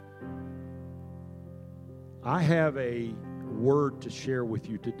I have a word to share with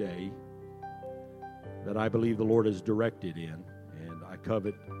you today that I believe the Lord has directed in, and I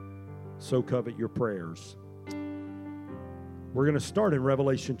covet your prayers. We're going to start in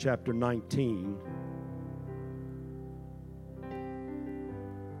Revelation chapter 19.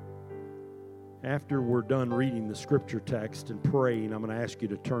 After we're done reading the scripture text and praying, I'm going to ask you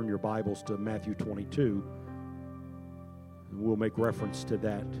to turn your Bibles to Matthew 22, and we'll make reference to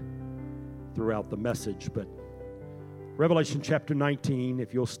that throughout the message. But Revelation chapter 19,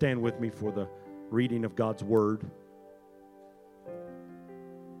 if you'll stand with me for the reading of God's Word.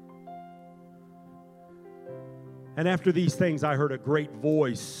 And after these things, I heard a great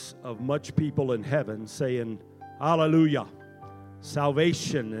voice of much people in heaven saying, Hallelujah!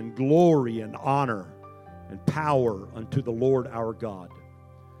 Salvation and glory and honor and power unto the Lord our God.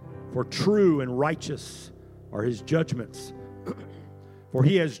 For true and righteous are his judgments. For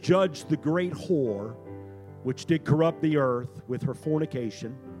he has judged the great whore, which did corrupt the earth with her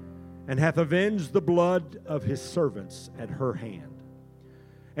fornication, and hath avenged the blood of his servants at her hand.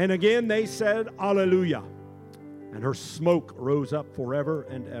 And again they said, Alleluia. And her smoke rose up forever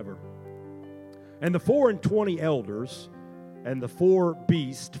and ever. And the 24 elders and the 4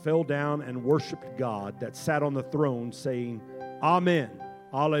 beasts fell down and worshipped God that sat on the throne, saying, Amen,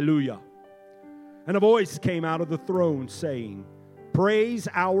 Alleluia. And a voice came out of the throne, saying, Praise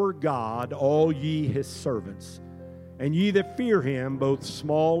our God, all ye his servants, and ye that fear him, both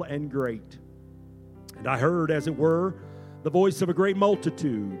small and great. And I heard, as it were, the voice of a great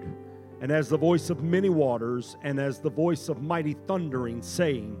multitude, and as the voice of many waters, and as the voice of mighty thundering,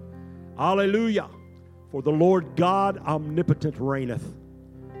 saying, Alleluia, for the Lord God omnipotent reigneth.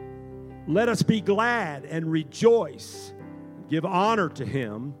 Let us be glad and rejoice, and give honor to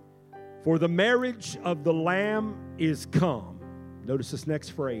him, for the marriage of the Lamb is come. Notice this next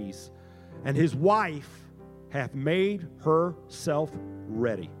phrase. And his wife hath made herself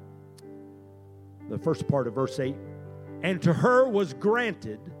ready. The first part of verse 8. And to her was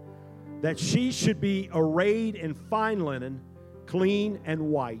granted that she should be arrayed in fine linen, clean and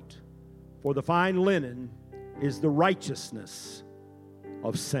white. For the fine linen is the righteousness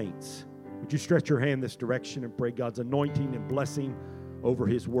of saints. Would you stretch your hand this direction and pray God's anointing and blessing over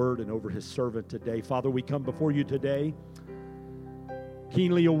his word and over his servant today. Father, we come before you today,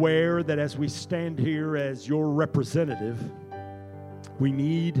 keenly aware that as we stand here as your representative, we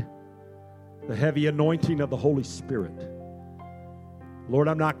need the heavy anointing of the Holy Spirit. Lord,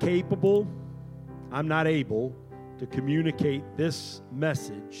 I'm not capable, I'm not able to communicate this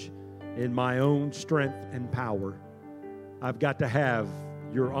message in my own strength and power. I've got to have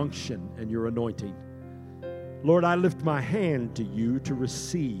your unction and your anointing. Lord, I lift my hand to you to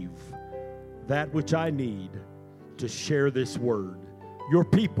receive that which I need to share this word. Your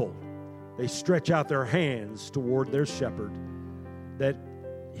people, they stretch out their hands toward their shepherd, that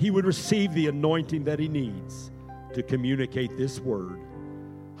he would receive the anointing that he needs to communicate this word.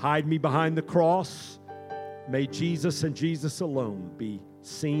 Hide me behind the cross. May Jesus and Jesus alone be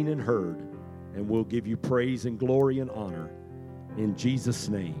seen and heard, and we'll give you praise and glory and honor in Jesus'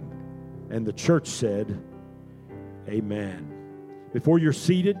 name. And the church said, Amen. Before you're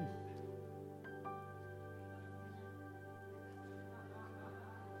seated,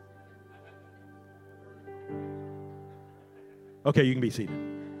 okay, you can be seated.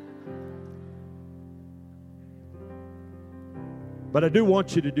 But I do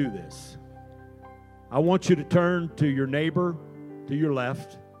want you to do this. I want you to turn to your neighbor to your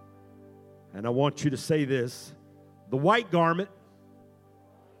left, and I want you to say this: the white garment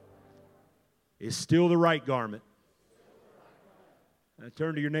is still the right garment. And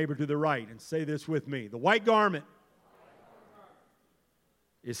turn to your neighbor to the right and say this with me: the white garment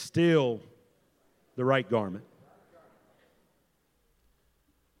is still the right garment.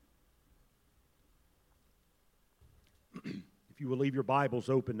 If you will leave your Bibles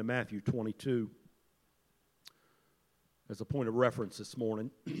open to Matthew 22 as a point of reference this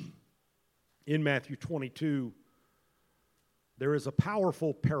morning. In Matthew 22, there is a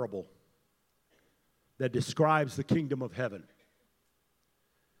powerful parable that describes the kingdom of heaven.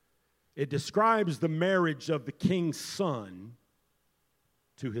 It describes the marriage of the king's son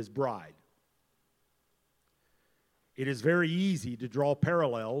to his bride. It is very easy to draw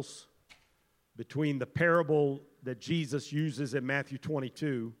parallels between the parable that Jesus uses in Matthew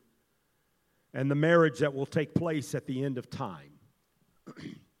 22 and the marriage that will take place at the end of time.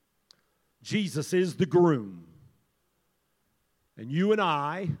 Jesus is the groom, and you and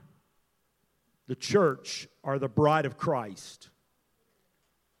I, the church, are the bride of Christ.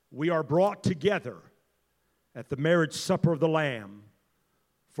 We are brought together at the marriage supper of the Lamb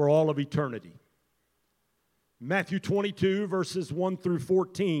for all of eternity. Matthew 22, verses 1 through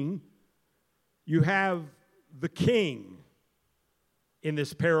 14, you have the king in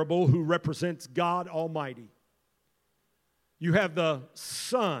this parable who represents God Almighty. You have the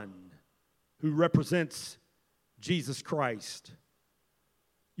son who represents Jesus Christ.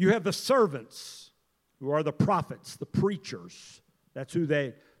 You have the servants who are the prophets, the preachers. That's who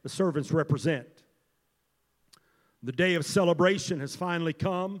the servants represent. The day of celebration has finally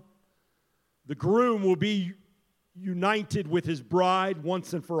come. The groom will be united with his bride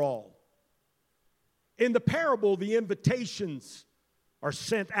once and for all. In the parable, the invitations are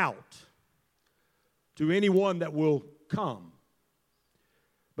sent out to anyone that will come.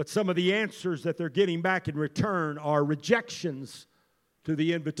 But some of the answers that they're getting back in return are rejections to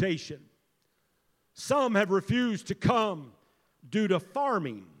the invitation. Some have refused to come due to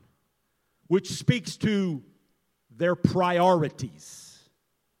farming, which speaks to their priorities.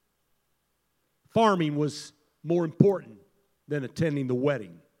 Farming was more important than attending the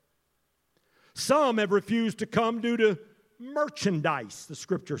wedding. Some have refused to come due to merchandise, the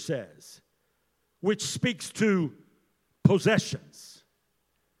scripture says, which speaks to possessions.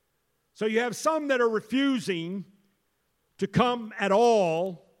 So you have some that are refusing to come at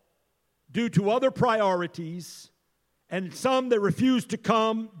all due to other priorities, and some that refuse to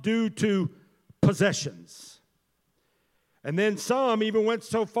come due to possessions. And then some even went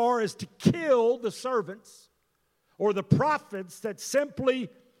so far as to kill the servants or the prophets that simply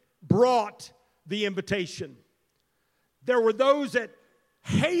brought the invitation. There were those that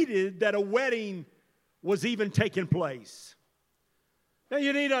hated that a wedding was even taking place. Now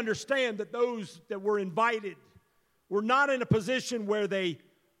you need to understand that those that were invited were not in a position where they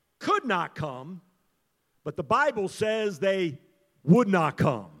could not come, but the Bible says they would not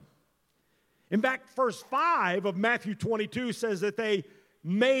come. In fact, verse 5 of Matthew 22 says that they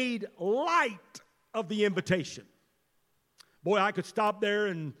made light of the invitation. Boy, I could stop there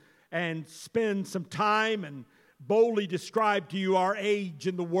and spend some time and boldly describe to you our age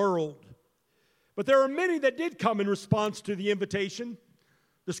in the world. But there are many that did come in response to the invitation.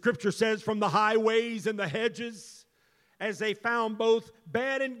 The scripture says, from the highways and the hedges, as they found both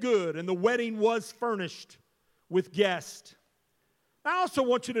bad and good, and the wedding was furnished with guests. I also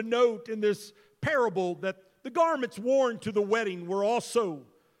want you to note in this parable that the garments worn to the wedding were also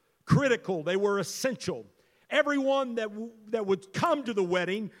critical. They were essential. Everyone that would come to the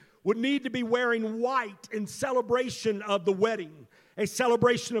wedding would need to be wearing white in celebration of the wedding, a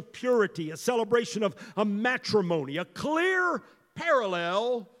celebration of purity, a celebration of a matrimony, a clear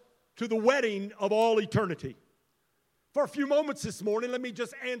parallel to the wedding of all eternity. For a few moments this morning, let me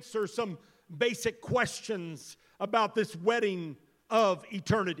just answer some basic questions about this wedding of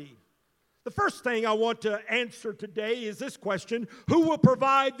eternity. The first thing I want to answer today is this question: who will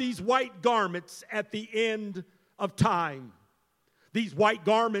provide these white garments at the end of time? These white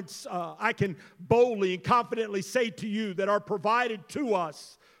garments, I can boldly and confidently say to you, that are provided to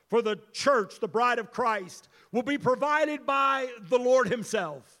us for the church, the bride of Christ, will be provided by the Lord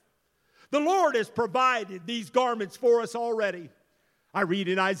himself. The Lord has provided these garments for us already. I read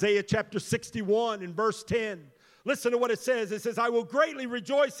in Isaiah chapter 61 and verse 10. Listen to what it says. It says, I will greatly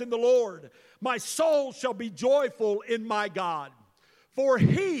rejoice in the Lord. My soul shall be joyful in my God. For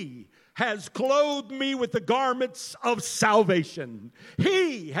he has clothed me with the garments of salvation.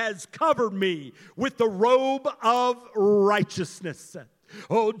 He has covered me with the robe of righteousness.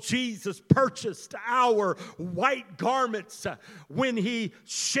 Oh, Jesus purchased our white garments when he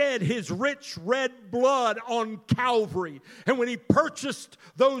shed his rich red blood on Calvary. And when he purchased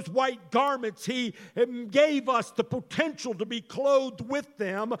those white garments, he gave us the potential to be clothed with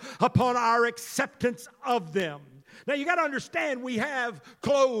them upon our acceptance of them. Now you got to understand, we have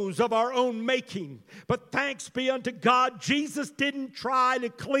clothes of our own making, but thanks be unto God, Jesus didn't try to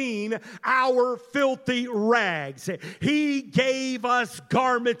clean our filthy rags. He gave us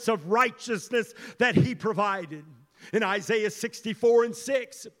garments of righteousness that he provided. In Isaiah 64 and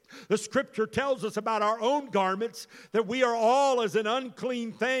 6, the scripture tells us about our own garments, that we are all as an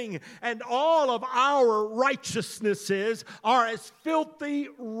unclean thing, and all of our righteousnesses are as filthy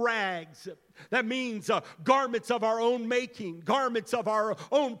rags. That means garments of our own making, garments of our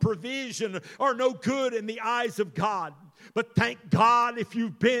own provision are no good in the eyes of God. But thank God, if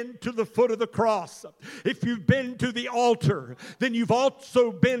you've been to the foot of the cross, if you've been to the altar, then you've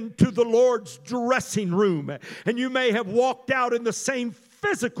also been to the Lord's dressing room. And you may have walked out in the same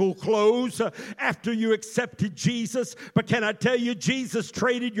physical clothes after you accepted Jesus. But can I tell you, Jesus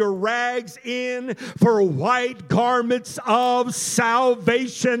traded your rags in for white garments of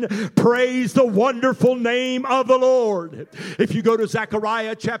salvation. Praise the wonderful name of the Lord. If you go to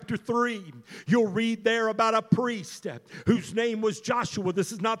Zechariah chapter 3, You'll read there about a priest whose name was Joshua.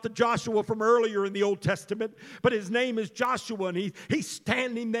 This is not the Joshua from earlier in the Old Testament, but his name is Joshua, and he's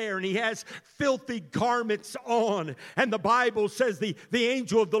standing there, and he has filthy garments on. And the Bible says the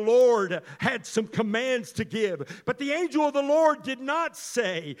angel of the Lord had some commands to give. But the angel of the Lord did not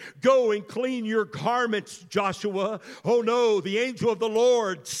say, "Go and clean your garments, Joshua." Oh no, the angel of the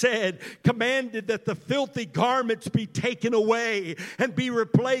Lord commanded that the filthy garments be taken away and be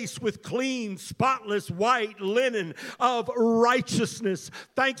replaced with clean, spotless, white linen of righteousness.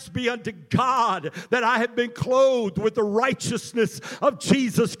 Thanks be unto God that I have been clothed with the righteousness of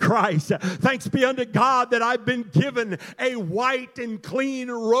Jesus Christ. Thanks be unto God that I've been given a white and clean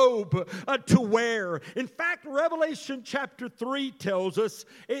robe to wear. In fact, Revelation chapter 3 tells us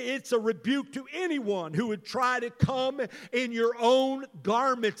it's a rebuke to anyone who would try to come in your own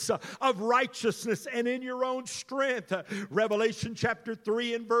garments of righteousness and in your own strength. Revelation chapter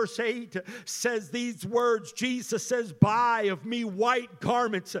 3 and verse 8 says these words. Jesus says, "Buy of me white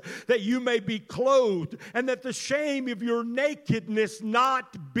garments that you may be clothed, and that the shame of your nakedness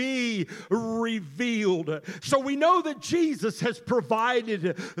not be revealed." So we know that Jesus has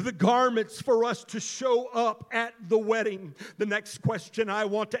provided the garments for us to show up at the wedding. The next question I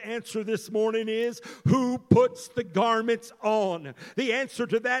want to answer this morning is, who puts the garments on? The answer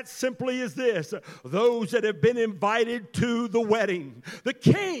to that simply is this: those that have been invited to the wedding. The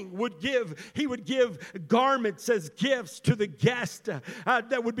king would give garments as gifts to the guests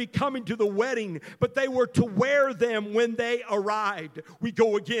that would be coming to the wedding, but they were to wear them when they arrived. We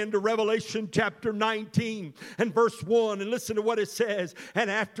go again to Revelation chapter 19 and verse 1, and listen to what it says. "And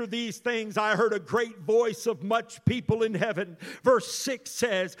after these things I heard a great voice of much people in heaven." Verse 6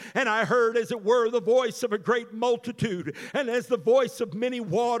 says, "And I heard as it were the voice of a great multitude, and as the voice of many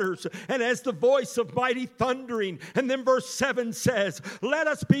waters, and as the voice of mighty thundering." And then verse 7 says, "Let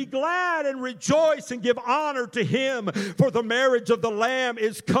us be glad and rejoice and give honor to him, for the marriage of the Lamb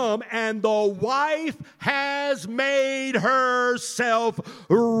is come, and the wife has made herself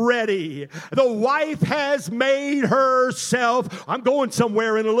ready." The wife has made herself. I'm going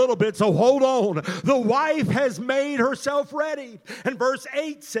somewhere in a little bit, so hold on. The wife has made herself ready. And verse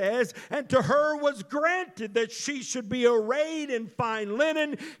 8 says, "And to her was granted that she should be arrayed in fine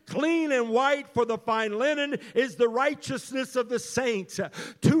linen, clean and white, for the fine linen is the righteousness of the saints."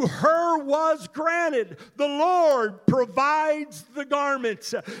 To her was granted. The Lord provides the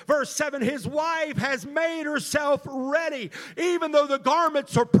garments. Verse 7, his wife has made herself ready. Even though the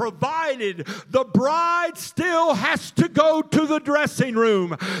garments are provided, the bride still has to go to the dressing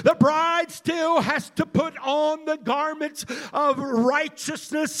room. The bride still has to put on the garments of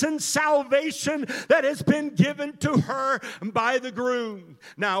righteousness and salvation that has been given to her by the groom.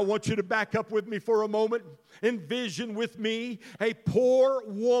 Now, I want you to back up with me for a moment. Envision with me a poor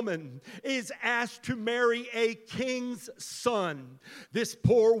woman is asked to marry a king's son. This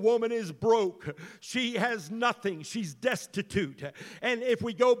poor woman is broke. She has nothing. She's destitute. And if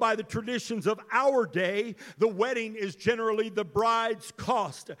we go by the traditions of our day, the wedding is generally the bride's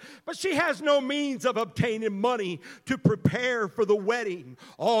cost. But she has no means of obtaining money to prepare for the wedding.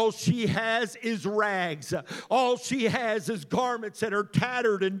 All she has is rags. All she has is garments that are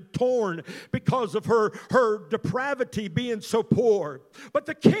tattered and torn because of her depravity, being so poor. But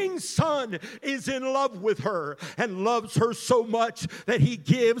the king's son is in love with her and loves her so much that he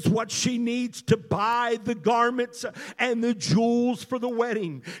gives what she needs to buy the garments and the jewels for the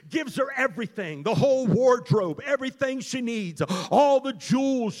wedding. Gives her everything, the whole wardrobe, everything she needs, all the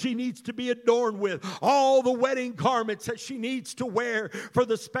jewels she needs to be adorned with, all the wedding garments that she needs to wear for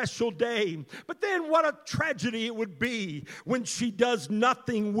the special day. But then what a tragedy it would be when she does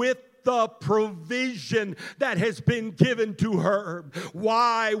nothing with the provision that has been given to her.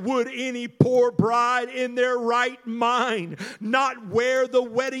 Why would any poor bride in their right mind not wear the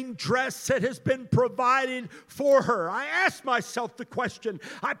wedding dress that has been provided for her? I asked myself the question.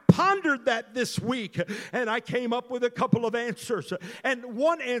 I pondered that this week, and I came up with a couple of answers. And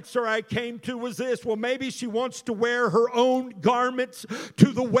one answer I came to was this: well, maybe she wants to wear her own garments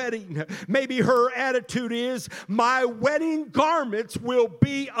to the wedding. Maybe her attitude is, my wedding garments will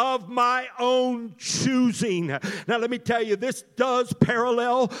be of my own choosing. Now, let me tell you, this does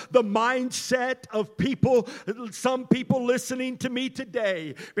parallel the mindset of people, some people listening to me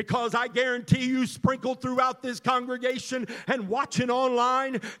today, because I guarantee you, sprinkled throughout this congregation and watching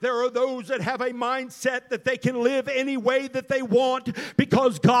online, there are those that have a mindset that they can live any way that they want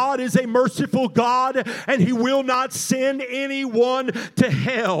because God is a merciful God and He will not send anyone to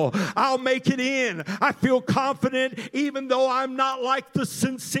hell. I'll make it in. I feel confident even though I'm not like the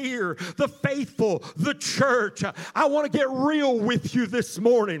sincere. here, the faithful, the church. I want to get real with you this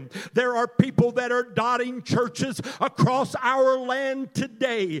morning. There are people that are dotting churches across our land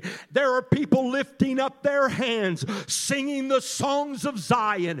today. There are people lifting up their hands, singing the songs of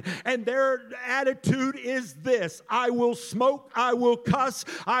Zion, and their attitude is this: I will smoke, I will cuss,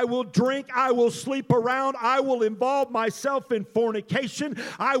 I will drink, I will sleep around, I will involve myself in fornication,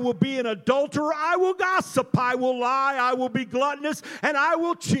 I will be an adulterer, I will gossip, I will lie, I will be gluttonous, and I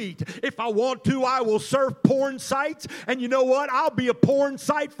will cheat. If I want to, I will surf porn sites, and you know what? I'll be a porn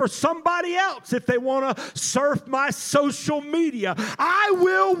site for somebody else if they want to surf my social media. I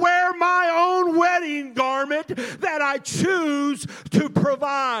will wear my own wedding garment that I choose to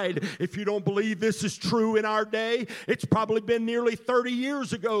provide. If you don't believe this is true in our day, it's probably been nearly 30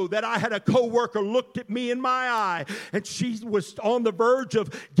 years ago that I had a coworker looked at me in my eye, and she was on the verge of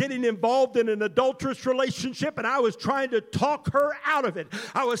getting involved in an adulterous relationship, and I was trying to talk her out of it.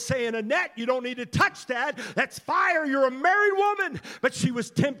 I was saying, Annette, you don't need to touch that. That's fire. You're a married woman. But she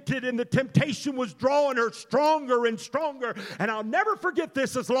was tempted, and the temptation was drawing her stronger and stronger. And I'll never forget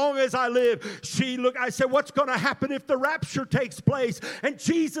this as long as I live. I said, what's going to happen if the rapture takes place and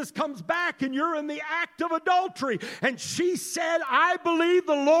Jesus comes back and you're in the act of adultery? And she said, I believe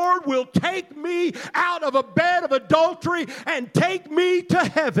the Lord will take me out of a bed of adultery and take me to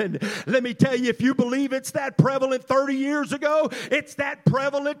heaven. Let me tell you, if you believe it's that prevalent 30 years ago, it's that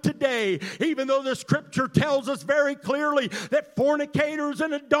prevalent today. Even though the scripture tells us very clearly that fornicators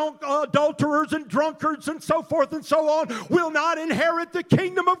and adulterers and drunkards and so forth and so on will not inherit the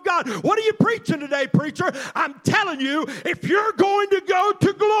kingdom of God. What are you preaching today, preacher? I'm telling you, if you're going to go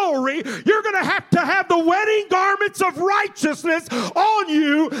to glory, you're going to have the wedding garments of righteousness on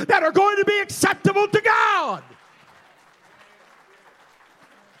you that are going to be acceptable to God.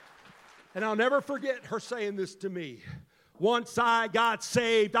 And I'll never forget her saying this to me. Once I got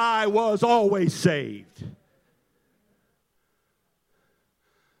saved, I was always saved.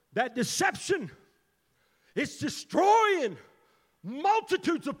 That deception is destroying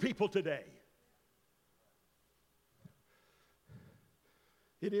multitudes of people today.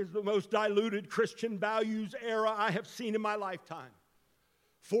 It is the most diluted Christian values era I have seen in my lifetime.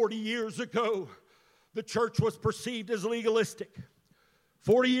 40 years ago, the church was perceived as legalistic.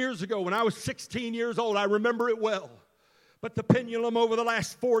 40 years ago, when I was 16 years old, I remember it well. But the pendulum over the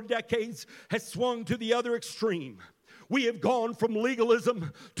last 4 decades has swung to the other extreme. We have gone from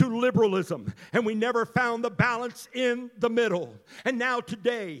legalism to liberalism, and we never found the balance in the middle. And now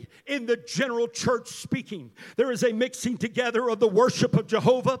today, in the general church speaking, there is a mixing together of the worship of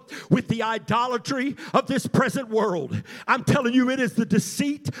Jehovah with the idolatry of this present world. I'm telling you, it is the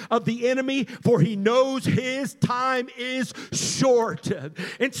deceit of the enemy, for he knows his time is short.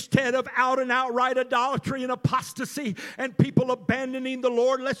 Instead of out and outright idolatry and apostasy and people abandoning the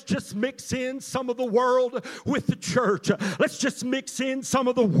Lord, let's just mix in some of the world with the church. Let's just mix in some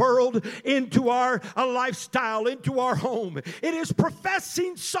of the world into our lifestyle, into our home. It is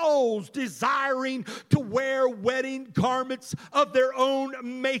professing souls desiring to wear wedding garments of their own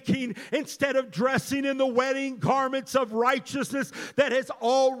making instead of dressing in the wedding garments of righteousness that has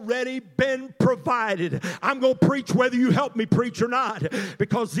already been provided. I'm going to preach whether you help me preach or not,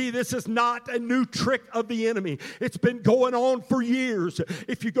 because see, this is not a new trick of the enemy. It's been going on for years.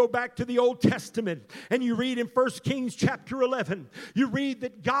 If you go back to the Old Testament and you read in 1 Kings chapter 11, you read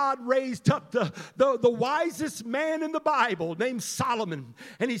that God raised up the wisest man in the Bible named Solomon,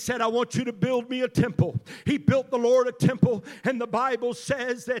 and he said, I want you to build me a temple. He built the Lord a temple, and the Bible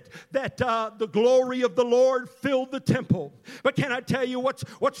says that the glory of the Lord filled the temple. But can I tell you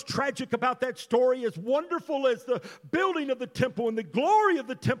what's tragic about that story? As wonderful as the building of the temple and the glory of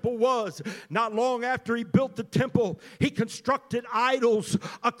the temple was, not long after he built the temple, he constructed idols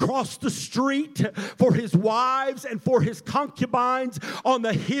across the street for his wives and for his concubines on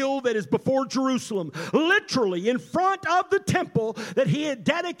the hill that is before Jerusalem. Literally in front of the temple that he had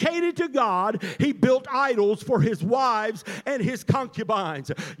dedicated to God, he built idols for his wives and his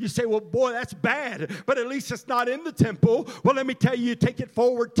concubines. You say, well, boy, that's bad, but at least it's not in the temple. Well, let me tell you, take it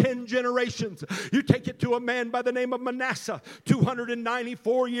forward 10 generations. You take it to a man by the name of Manasseh,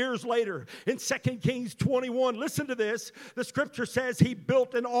 294 years later. In 2 Kings 21, listen to this. The scripture says he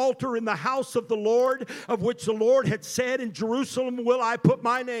built an altar in the house of the Lord, of which the Lord had said, in Jerusalem will I put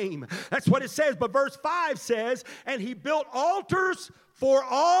my name. That's what it says. But verse 5 says, and he built altars for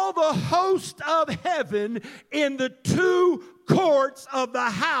all the host of heaven in the 2 courts of the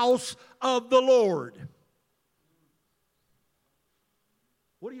house of the Lord.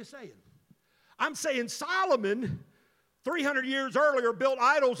 What are you saying? I'm saying Solomon, 300 years earlier, built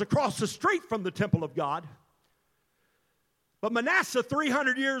idols across the street from the temple of God. But Manasseh,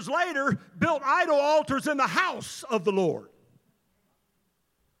 300 years later, built idol altars in the house of the Lord.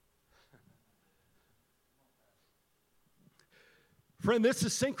 Friend, this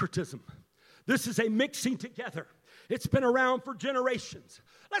is syncretism. This is a mixing together. It's been around for generations.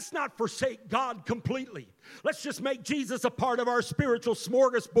 Let's not forsake God completely. Let's just make Jesus a part of our spiritual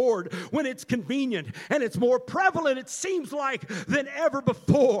smorgasbord when it's convenient and it's more prevalent, it seems like, than ever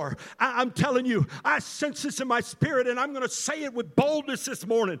before. I'm telling you, I sense this in my spirit, and I'm going to say it with boldness this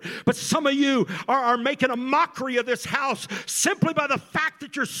morning. But some of you are making a mockery of this house simply by the fact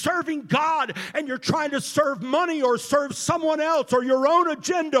that you're serving God and you're trying to serve money or serve someone else or your own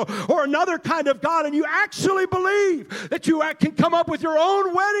agenda or another kind of God, and you actually believe that you can come up with your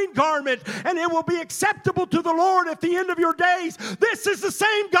own wedding garment and it will be acceptable to the Lord at the end of your days. This is the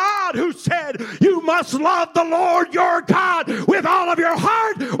same God who said, you must love the Lord your God with all of your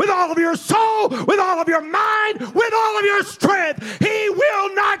heart, with all of your soul, with all of your mind, with all of your strength. He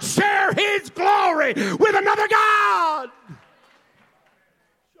will not share his glory with another God.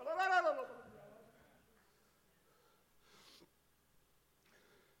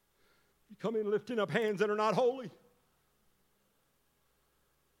 You come in lifting up hands that are not holy.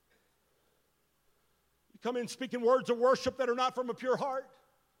 Come in speaking words of worship that are not from a pure heart.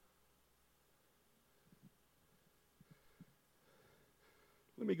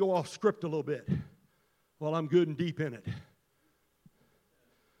 Let me go off script a little bit while I'm good and deep in it.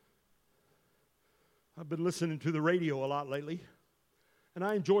 I've been listening to the radio a lot lately, and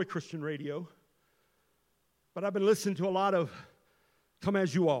I enjoy Christian radio, but I've been listening to a lot of come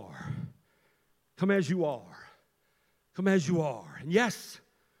as you are, come as you are, come as you are. And yes,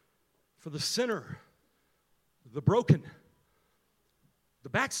 for the sinner, the broken, the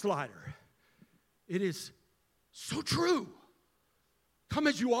backslider, it is so true. Come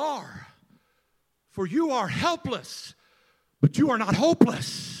as you are, for you are helpless, but you are not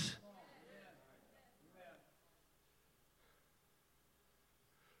hopeless.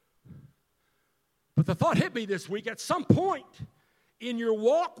 But the thought hit me this week, at some point in your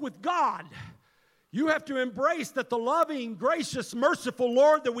walk with God, you have to embrace that the loving, gracious, merciful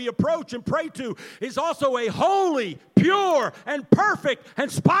Lord that we approach and pray to is also a holy, pure, and perfect, and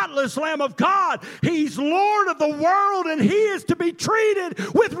spotless Lamb of God. He's Lord of the world, and He is to be treated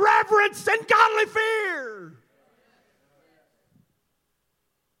with reverence and godly fear.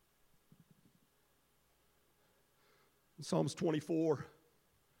 In Psalms 24,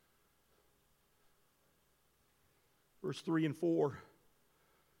 verse 3 and 4,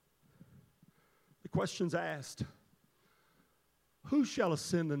 the question's asked, who shall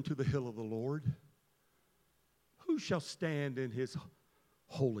ascend unto the hill of the Lord? Who shall stand in His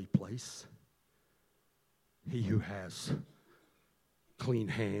holy place? He who has clean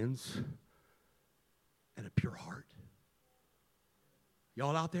hands and a pure heart.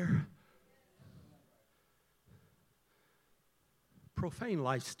 Y'all out there? Profane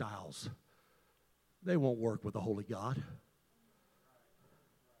lifestyles, they won't work with the holy God.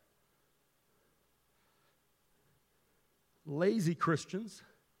 Lazy Christians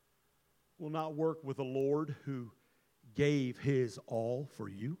will not work with the Lord who gave His all for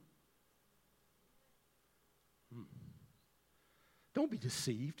you. Don't be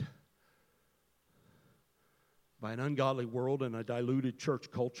deceived by an ungodly world and a diluted church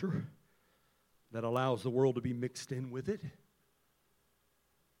culture that allows the world to be mixed in with it.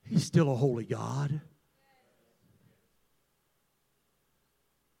 He's still a holy God.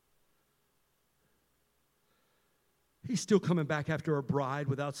 He's still coming back after a bride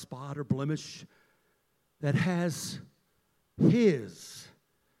without spot or blemish that has His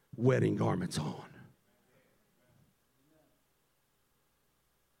wedding garments on.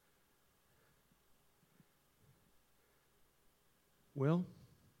 Well,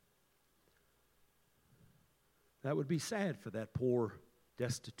 that would be sad for that poor,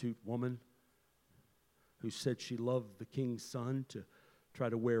 destitute woman who said she loved the king's son to try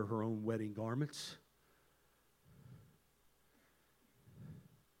to wear her own wedding garments.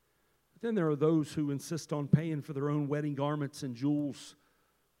 But then there are those who insist on paying for their own wedding garments and jewels.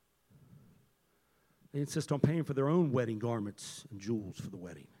 They insist on paying for their own wedding garments and jewels for the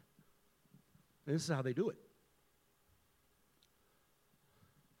wedding. And this is how they do it.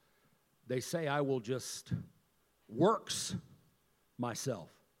 They say, I will just works myself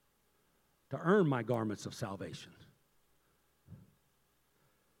to earn my garments of salvation.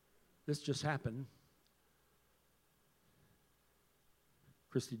 This just happened.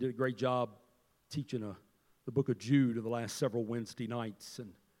 Christy did a great job teaching the book of Jude the last several Wednesday nights, and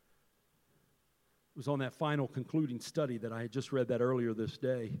it was on that final concluding study that I had just read that earlier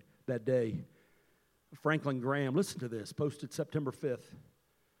that day. Franklin Graham, listen to this, posted September 5th.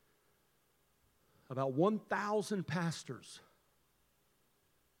 About 1,000 pastors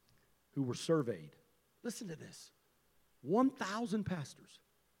who were surveyed. Listen to this. 1,000 pastors.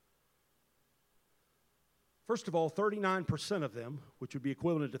 First of all, 39% of them, which would be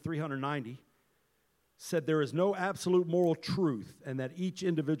equivalent to 390, said there is no absolute moral truth and that each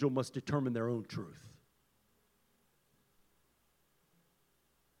individual must determine their own truth.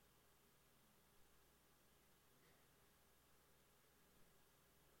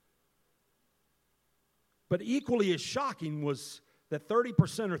 But equally as shocking was that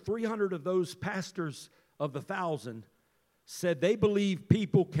 30% or 300 of those pastors of the 1,000 said they believe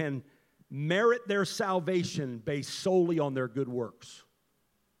people can merit their salvation based solely on their good works.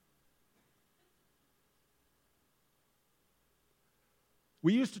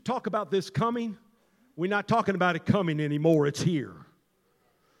 We used to talk about this coming. We're not talking about it coming anymore. It's here.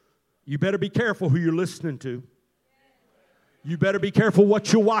 You better be careful who you're listening to. You better be careful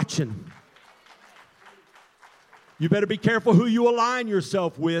what you're watching. You better be careful who you align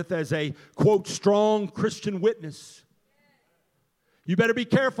yourself with as a, quote, strong Christian witness. You better be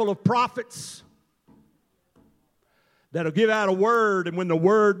careful of prophets that'll give out a word, and when the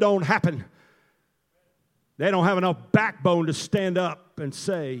word don't happen, they don't have enough backbone to stand up and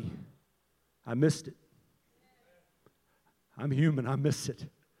say, I missed it. I'm human, I miss it.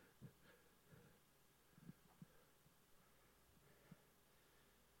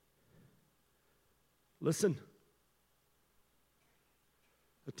 Listen.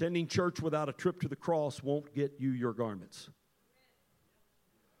 Attending church without a trip to the cross won't get you your garments.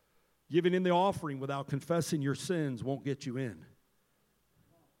 Giving in the offering without confessing your sins won't get you in.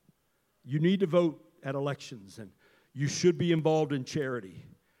 You need to vote at elections, and you should be involved in charity.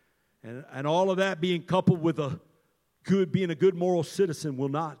 And all of that being coupled with being a good moral citizen will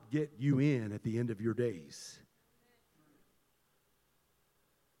not get you in at the end of your days.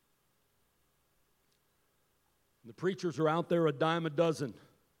 The preachers are out there a dime a dozen.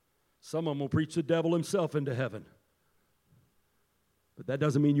 Some of them will preach the devil himself into heaven. But that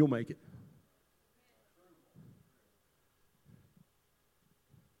doesn't mean you'll make it.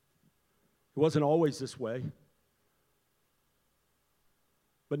 It wasn't always this way.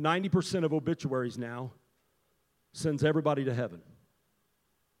 But 90% of obituaries now sends everybody to heaven.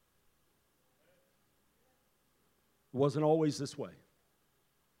 It wasn't always this way.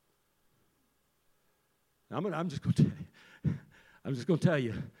 I'm just going to tell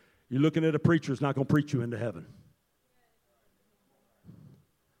you, you're looking at a preacher who's not going to preach you into heaven.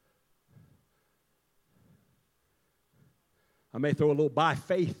 I may throw a little by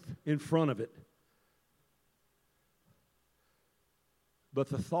faith in front of it. But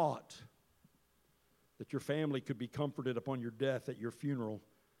the thought that your family could be comforted upon your death at your funeral,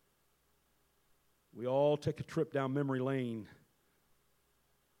 we all take a trip down memory lane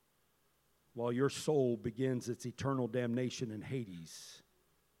while your soul begins its eternal damnation in Hades.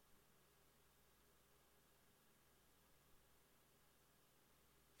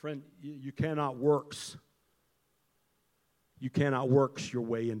 Friend, you cannot works. You cannot works your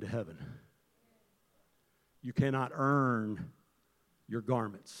way into heaven. You cannot earn your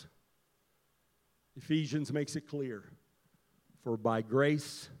garments. Ephesians makes it clear. For by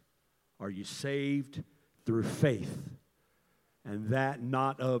grace are you saved through faith, and that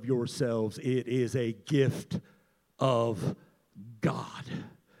not of yourselves. It is a gift of God.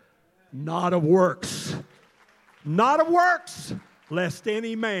 Not of works. Not of works, lest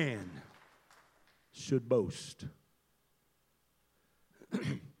any man should boast.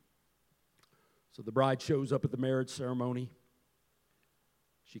 So the bride shows up at the marriage ceremony.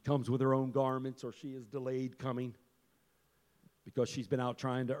 She comes with her own garments, or she is delayed coming because she's been out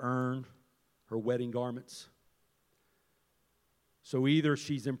trying to earn her wedding garments. So either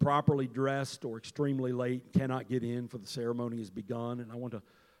she's improperly dressed or extremely late, cannot get in for the ceremony has begun. And I want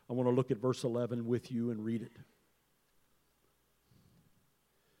to look at verse 11 with you and read it.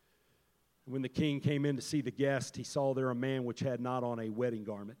 When the king came in to see the guest, he saw there a man which had not on a wedding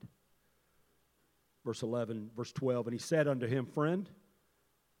garment. Verse 11, verse 12, and he said unto him, Friend,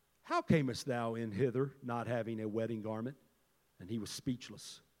 how camest thou in hither, not having a wedding garment? And he was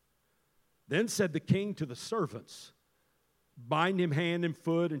speechless. Then said the king to the servants, Bind him hand and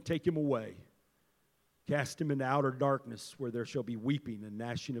foot, and take him away. Cast him into outer darkness, where there shall be weeping and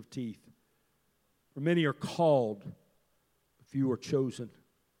gnashing of teeth. For many are called, but few are chosen.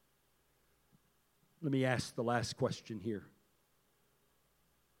 Let me ask the last question here.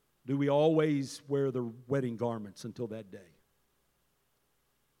 Do we always wear the wedding garments until that day?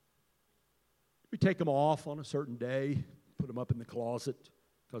 We take them off on a certain day, put them up in the closet,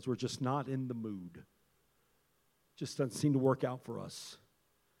 because we're just not in the mood. Just doesn't seem to work out for us.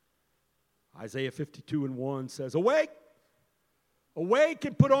 Isaiah 52:1 says, "Awake! Awake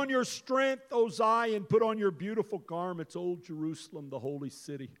and put on your strength, O Zion, put on your beautiful garments, O Jerusalem, the holy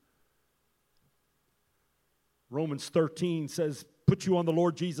city." Romans 13 says, "Put you on the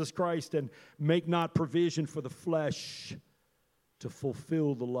Lord Jesus Christ and make not provision for the flesh to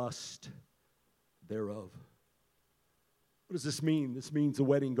fulfill the lust thereof." What does this mean? This means the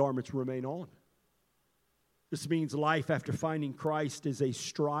wedding garments remain on. This means life after finding Christ is a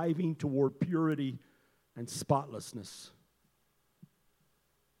striving toward purity and spotlessness.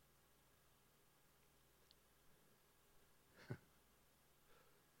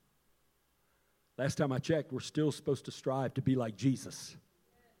 Last time I checked, we're still supposed to strive to be like Jesus.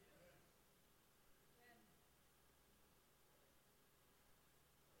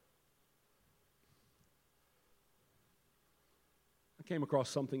 I came across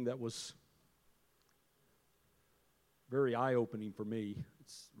something that was very eye-opening for me.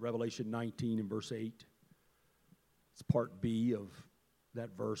 It's Revelation 19 and verse 8. It's part B of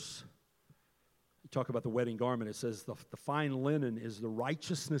that verse. You talk about the wedding garment. It says the fine linen is the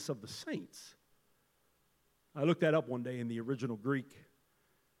righteousness of the saints. I looked that up one day in the original Greek.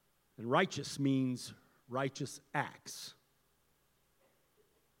 And righteous means righteous acts.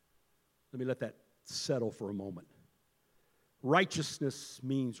 Let me let that settle for a moment. Righteousness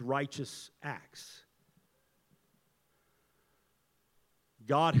means righteous acts.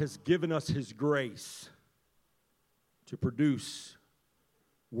 God has given us His grace to produce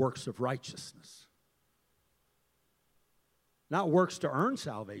works of righteousness. Not works to earn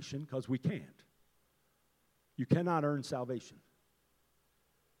salvation, because we can't. You cannot earn salvation.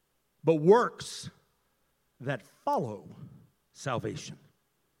 But works that follow salvation.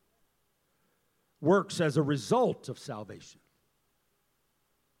 Works as a result of salvation.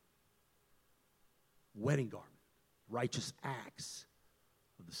 Wedding garment, righteous acts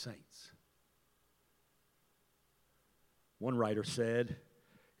of the saints. One writer said,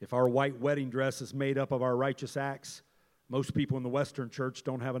 if our white wedding dress is made up of our righteous acts, most people in the Western church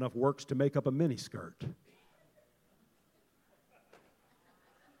don't have enough works to make up a miniskirt.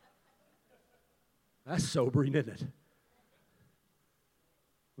 That's sobering, isn't it?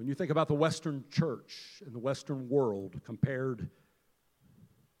 When you think about the Western church and the Western world compared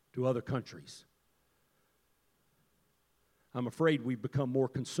to other countries, I'm afraid we've become more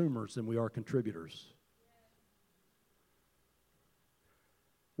consumers than we are contributors.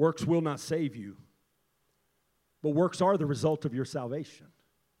 Works will not save you, but works are the result of your salvation.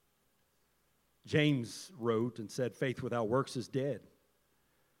 James wrote and said, faith without works is dead.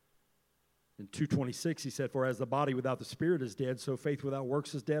 In 2:26, he said, for as the body without the spirit is dead, so faith without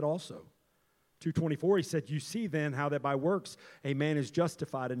works is dead also. 2:24, he said, you see then how that by works a man is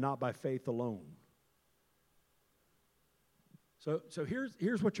justified and not by faith alone. So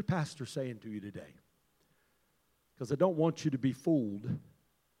here's what your pastor's saying to you today. Because I don't want you to be fooled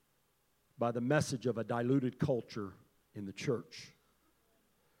by the message of a diluted culture in the church.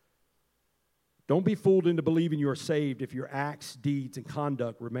 Don't be fooled into believing you are saved if your acts, deeds, and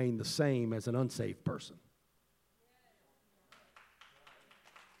conduct remain the same as an unsaved person.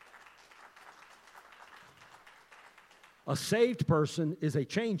 A saved person is a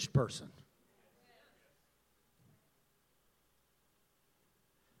changed person.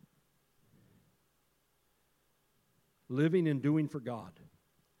 Living and doing for God.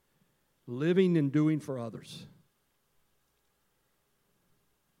 Living and doing for others.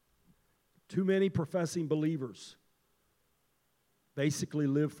 Too many professing believers basically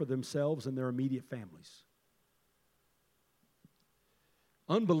live for themselves and their immediate families.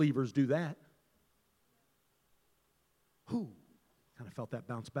 Unbelievers do that. Kind of felt that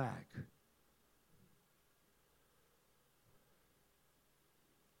bounce back.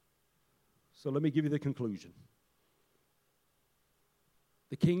 So let me give you the conclusion.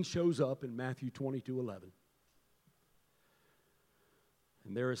 The king shows up in Matthew 22:11.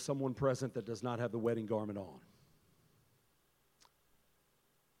 And there is someone present that does not have the wedding garment on.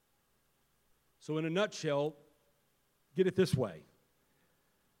 So in a nutshell, get it this way.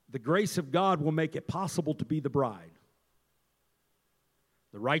 The grace of God will make it possible to be the bride.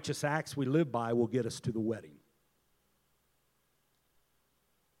 The righteous acts we live by will get us to the wedding.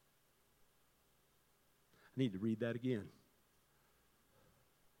 I need to read that again.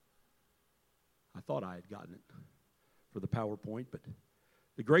 I thought I had gotten it for the PowerPoint, but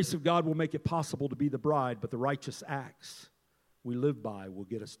the grace of God will make it possible to be the bride, but the righteous acts we live by will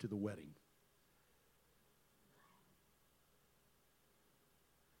get us to the wedding.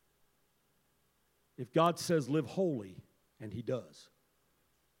 If God says live holy, and He does,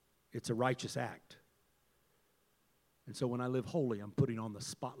 it's a righteous act. And so when I live holy, I'm putting on the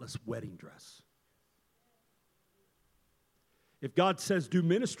spotless wedding dress. If God says do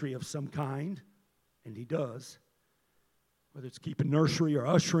ministry of some kind, and He does, whether it's keeping nursery or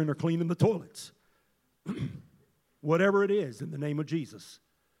ushering or cleaning the toilets, whatever it is, in the name of Jesus,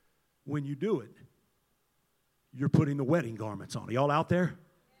 when you do it, you're putting the wedding garments on. Are y'all out there?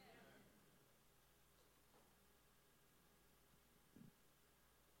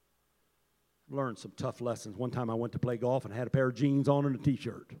 Learned some tough lessons. One time I went to play golf and had a pair of jeans on and a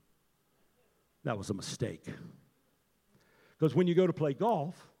t-shirt. That was a mistake. Because when you go to play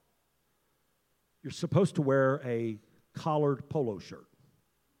golf, you're supposed to wear a collared polo shirt.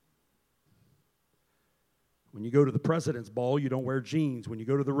 When you go to the President's Ball, you don't wear jeans. When you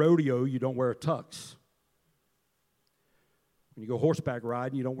go to the rodeo, you don't wear a tux. When you go horseback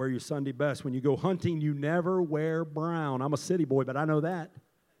riding, you don't wear your Sunday best. When you go hunting, you never wear brown. I'm a city boy, but I know that.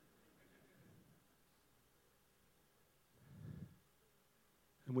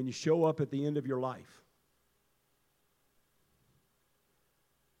 And when you show up at the end of your life,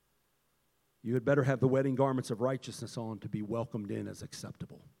 you had better have the wedding garments of righteousness on to be welcomed in as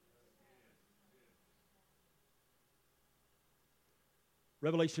acceptable.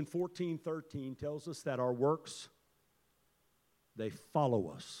 Revelation 14:13 tells us that our works, they follow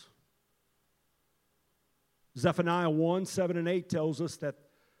us. Zephaniah 1:7-8 tells us that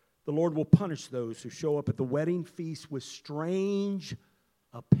the Lord will punish those who show up at the wedding feast with strange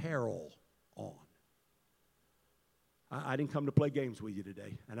apparel on. I didn't come to play games with you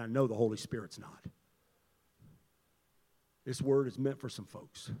today, and I know the Holy Spirit's not. This word is meant for some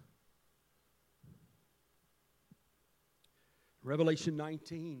folks. Revelation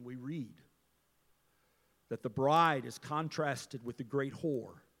 19, we read that the bride is contrasted with the great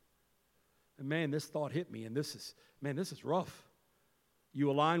whore. And man, this thought hit me, and this is rough. You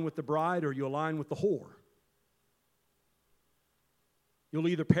align with the bride or you align with the whore. You'll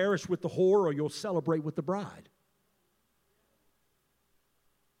either perish with the whore or you'll celebrate with the bride.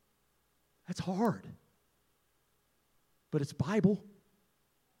 That's hard. But it's Bible.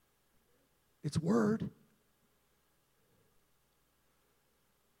 It's Word.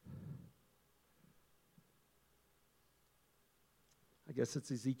 I guess it's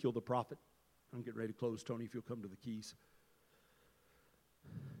Ezekiel the prophet. I'm getting ready to close. Tony, if you'll come to the keys.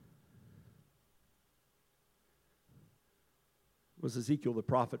 It was Ezekiel the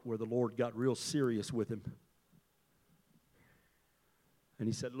prophet where the Lord got real serious with him. And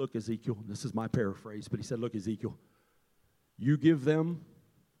He said, look, Ezekiel, this is my paraphrase, but He said, look, Ezekiel, you give them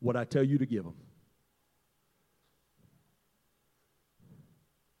what I tell you to give them.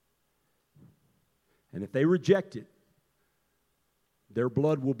 And if they reject it, their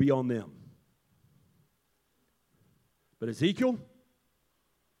blood will be on them. But Ezekiel,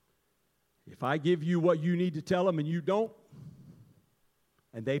 if I give you what you need to tell them and you don't,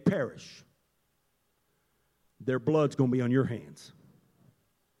 and they perish, their blood's going to be on your hands.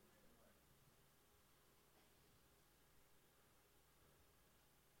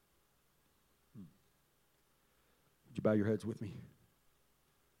 Would you bow your heads with me?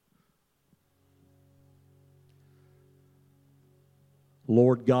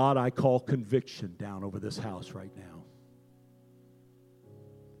 Lord God, I call conviction down over this house right now.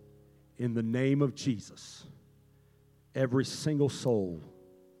 In the name of Jesus, every single soul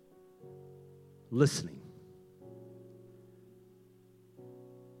listening,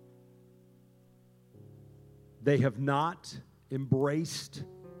 they have not embraced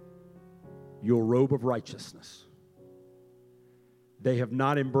your robe of righteousness. They have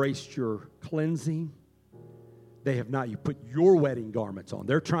not embraced your cleansing. They have not. You put your wedding garments on.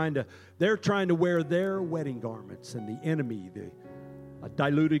 They're trying to wear their wedding garments, and the enemy, a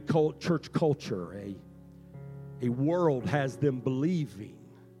diluted church culture, a world has them believing.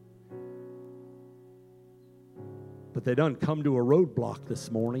 But they done come to a roadblock this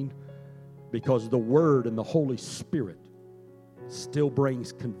morning because the Word and the Holy Spirit still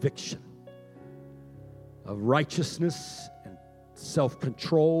brings conviction of righteousness and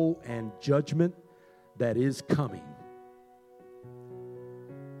self-control and judgment that is coming.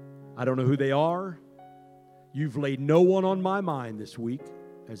 I don't know who they are. You've laid no one on my mind this week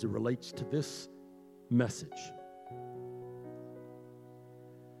as it relates to this message.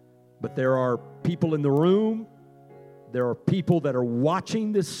 But there are people in the room, there are people that are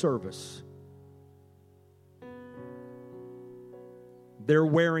watching this service. They're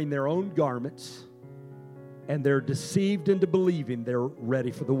wearing their own garments, and they're deceived into believing they're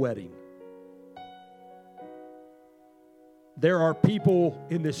ready for the wedding. There are people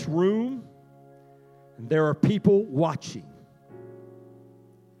in this room, and there are people watching.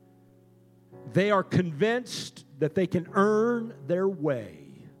 They are convinced that they can earn their way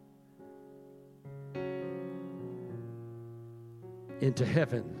into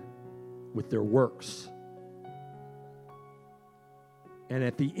heaven with their works. And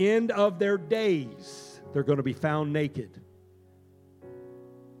at the end of their days, they're going to be found naked.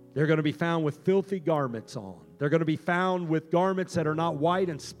 They're going to be found with filthy garments on. They're going to be found with garments that are not white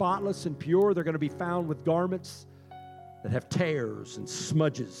and spotless and pure. They're going to be found with garments that have tears and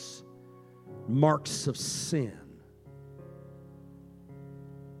smudges, marks of sin.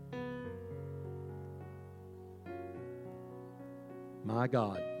 My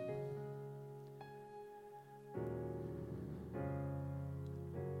God.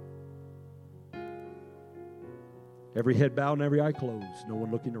 Every head bowed and every eye closed, no one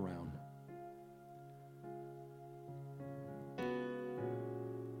looking around.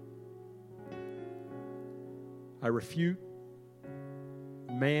 I refute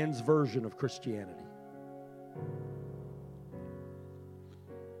man's version of Christianity.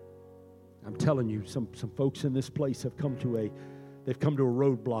 I'm telling you, some folks in this place have come to a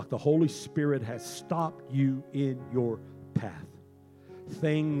roadblock. The Holy Spirit has stopped you in your path.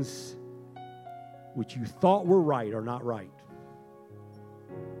 Things which you thought were right are not right.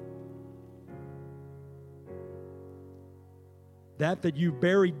 That you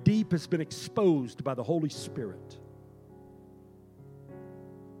buried deep has been exposed by the Holy Spirit.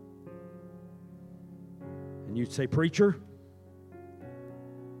 And you'd say, preacher,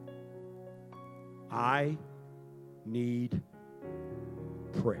 I need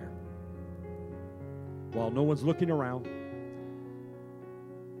prayer. While no one's looking around,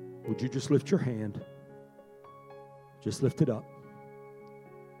 would you just lift your hand? Just lift it up.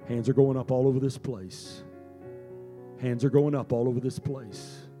 Hands are going up all over this place. Hands are going up all over this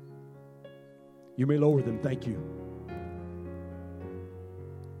place. You may lower them. Thank you.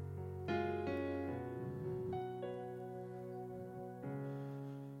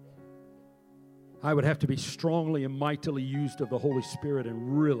 I would have to be strongly and mightily used of the Holy Spirit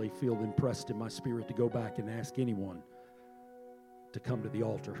and really feel impressed in my spirit to go back and ask anyone to come to the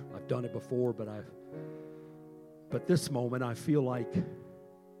altar. I've done it before, but this moment I feel like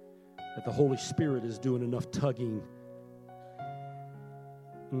that the Holy Spirit is doing enough tugging.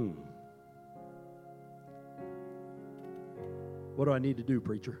 What do I need to do,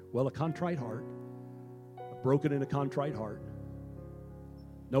 preacher? Well, a contrite heart, a broken and a contrite heart.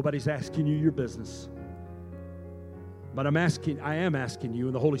 Nobody's asking you your business. But I am asking you,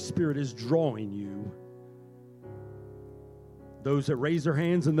 and the Holy Spirit is drawing you, those that raised their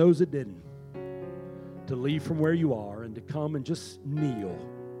hands and those that didn't, to leave from where you are and to come and just kneel.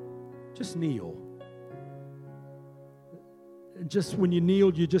 Just kneel. And just when you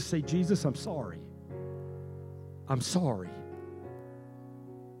kneel, you just say, Jesus, I'm sorry. I'm sorry.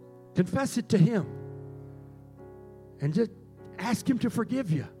 Confess it to Him. And just ask Him to forgive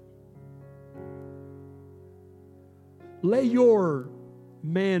you. Lay your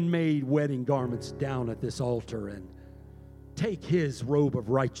man-made wedding garments down at this altar and take His robe of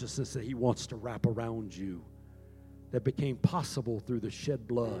righteousness that He wants to wrap around you, that became possible through the shed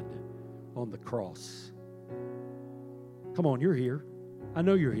blood on the cross. Come on, you're here. I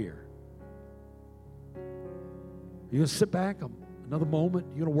know you're here. You're going to sit back another moment.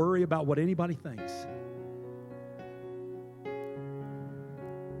 You're going to worry about what anybody thinks.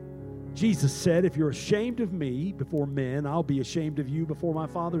 Jesus said, if you're ashamed of me before men, I'll be ashamed of you before my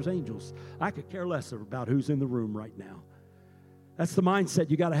Father's angels. I could care less about who's in the room right now. That's the mindset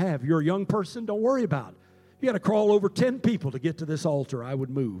you got to have. You're a young person, don't worry about it. You got to crawl over 10 people to get to this altar. I would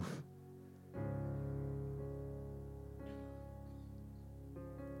move.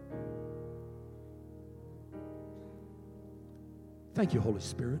 Thank you, Holy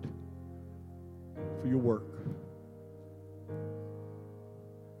Spirit, for your work.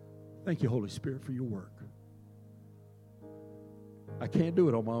 Thank you, Holy Spirit, for your work. I can't do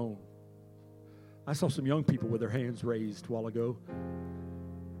it on my own. I saw some young people with their hands raised a while ago.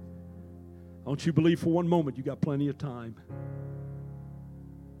 Don't you believe for one moment you got plenty of time.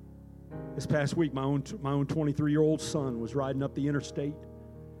 This past week, my own 23-year-old son was riding up the interstate,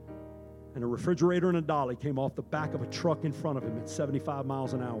 and a refrigerator and a dolly came off the back of a truck in front of him at 75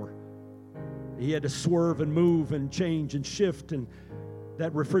 miles an hour. He had to swerve and move and change and shift, and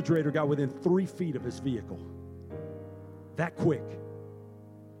that refrigerator got within 3 feet of his vehicle. That quick,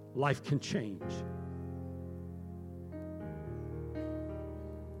 life can change.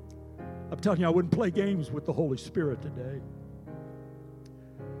 I'm telling you, I wouldn't play games with the Holy Spirit today.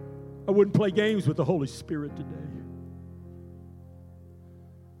 I wouldn't play games with the Holy Spirit today.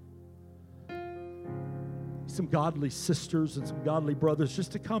 some godly sisters and some godly brothers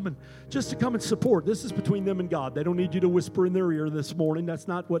just to come and support. This is between them and God. They don't need you to whisper in their ear this morning. That's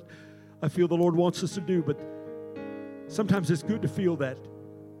not what I feel the Lord wants us to do, but sometimes it's good to feel that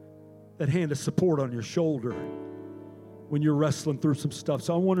hand of support on your shoulder when you're wrestling through some stuff.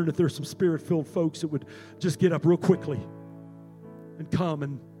 So I'm wondering if there's some spirit-filled folks that would just get up real quickly and come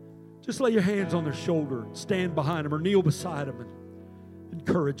and just lay your hands on their shoulder, stand behind them or kneel beside them and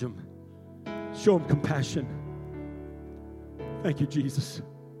encourage them. Show them compassion. Thank you, Jesus.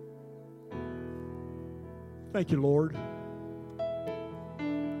 Thank you, Lord.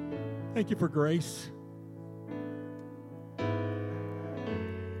 Thank you for grace.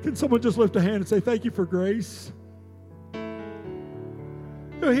 Can someone just lift a hand and say, thank you for grace?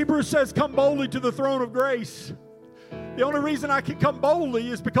 Hebrews says, come boldly to the throne of grace. The only reason I can come boldly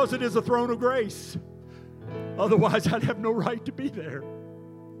is because it is a throne of grace. Otherwise, I'd have no right to be there.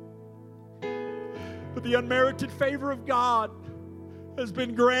 But the unmerited favor of God has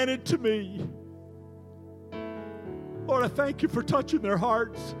been granted to me. Lord, I thank you for touching their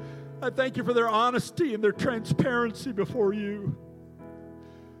hearts. I thank you for their honesty and their transparency before you.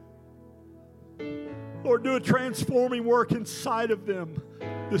 Lord, do a transforming work inside of them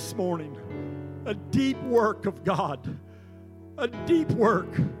this morning. A deep work of God. A deep work.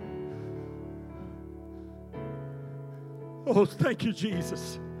 Oh, thank you,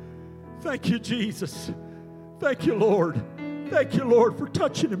 Jesus. Thank you, Jesus. Thank you, Lord. Thank you, Lord, for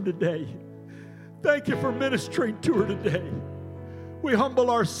touching him today. Thank you for ministering to her today. We humble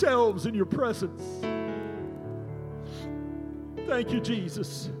ourselves in your presence. Thank you,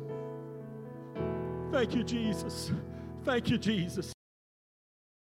 Jesus. Thank you, Jesus. Thank you, Jesus.